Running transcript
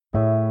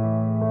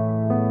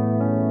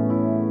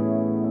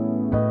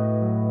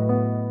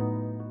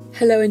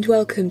Hello and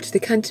welcome to the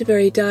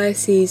Canterbury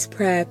Diocese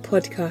Prayer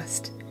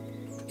Podcast.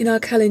 In our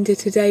calendar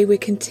today we're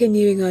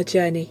continuing our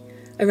journey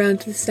around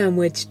the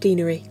Sandwich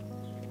Deanery,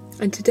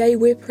 and today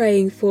we're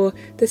praying for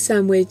the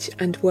Sandwich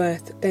and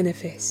Worth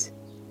benefice.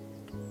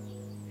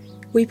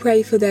 We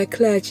pray for their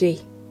clergy,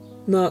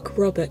 Mark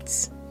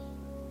Roberts,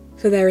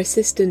 for their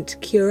assistant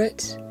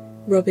curate,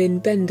 Robin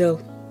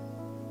Bendel,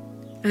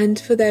 and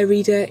for their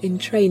reader in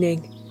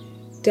training,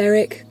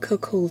 Derek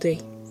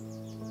Cocoldi.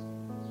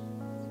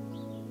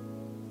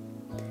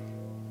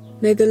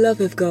 May the love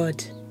of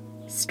God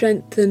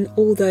strengthen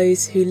all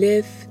those who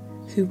live,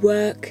 who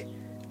work,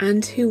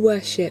 and who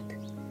worship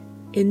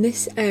in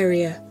this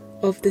area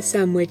of the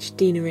Sandwich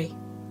Deanery.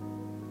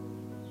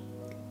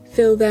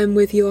 Fill them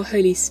with your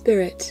Holy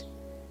Spirit,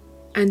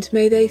 and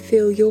may they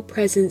feel your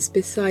presence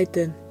beside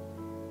them,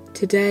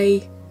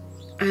 today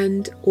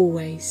and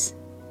always.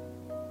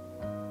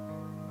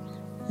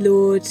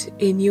 Lord,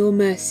 in your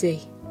mercy,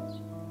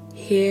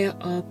 hear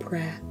our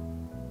prayer.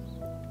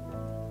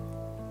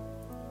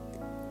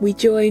 We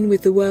join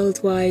with the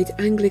worldwide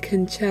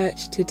Anglican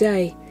Church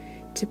today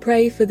to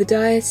pray for the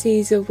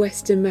Diocese of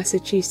Western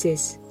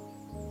Massachusetts.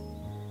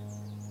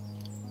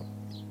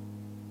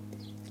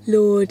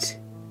 Lord,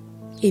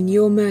 in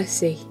your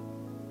mercy,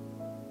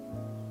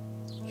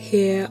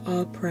 hear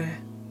our prayer.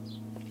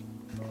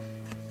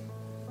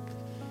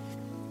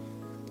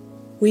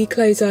 We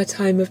close our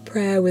time of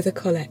prayer with a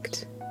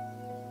collect.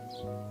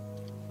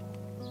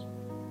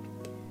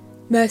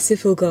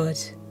 Merciful God,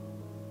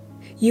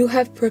 you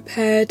have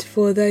prepared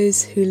for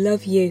those who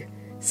love you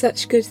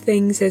such good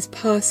things as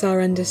pass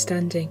our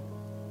understanding.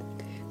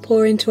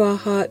 Pour into our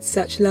hearts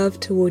such love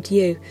toward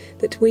you,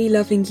 that we,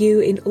 loving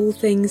you in all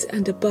things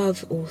and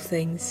above all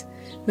things,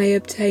 may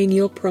obtain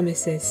your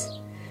promises,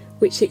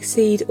 which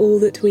exceed all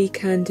that we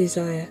can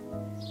desire.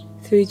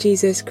 Through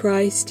Jesus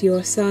Christ,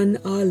 your Son,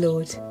 our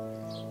Lord,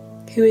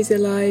 who is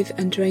alive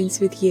and reigns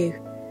with you,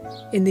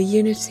 in the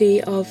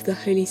unity of the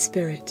Holy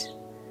Spirit,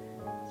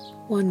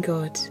 one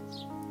God,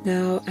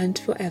 now and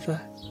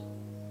forever.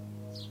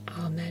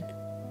 Amen.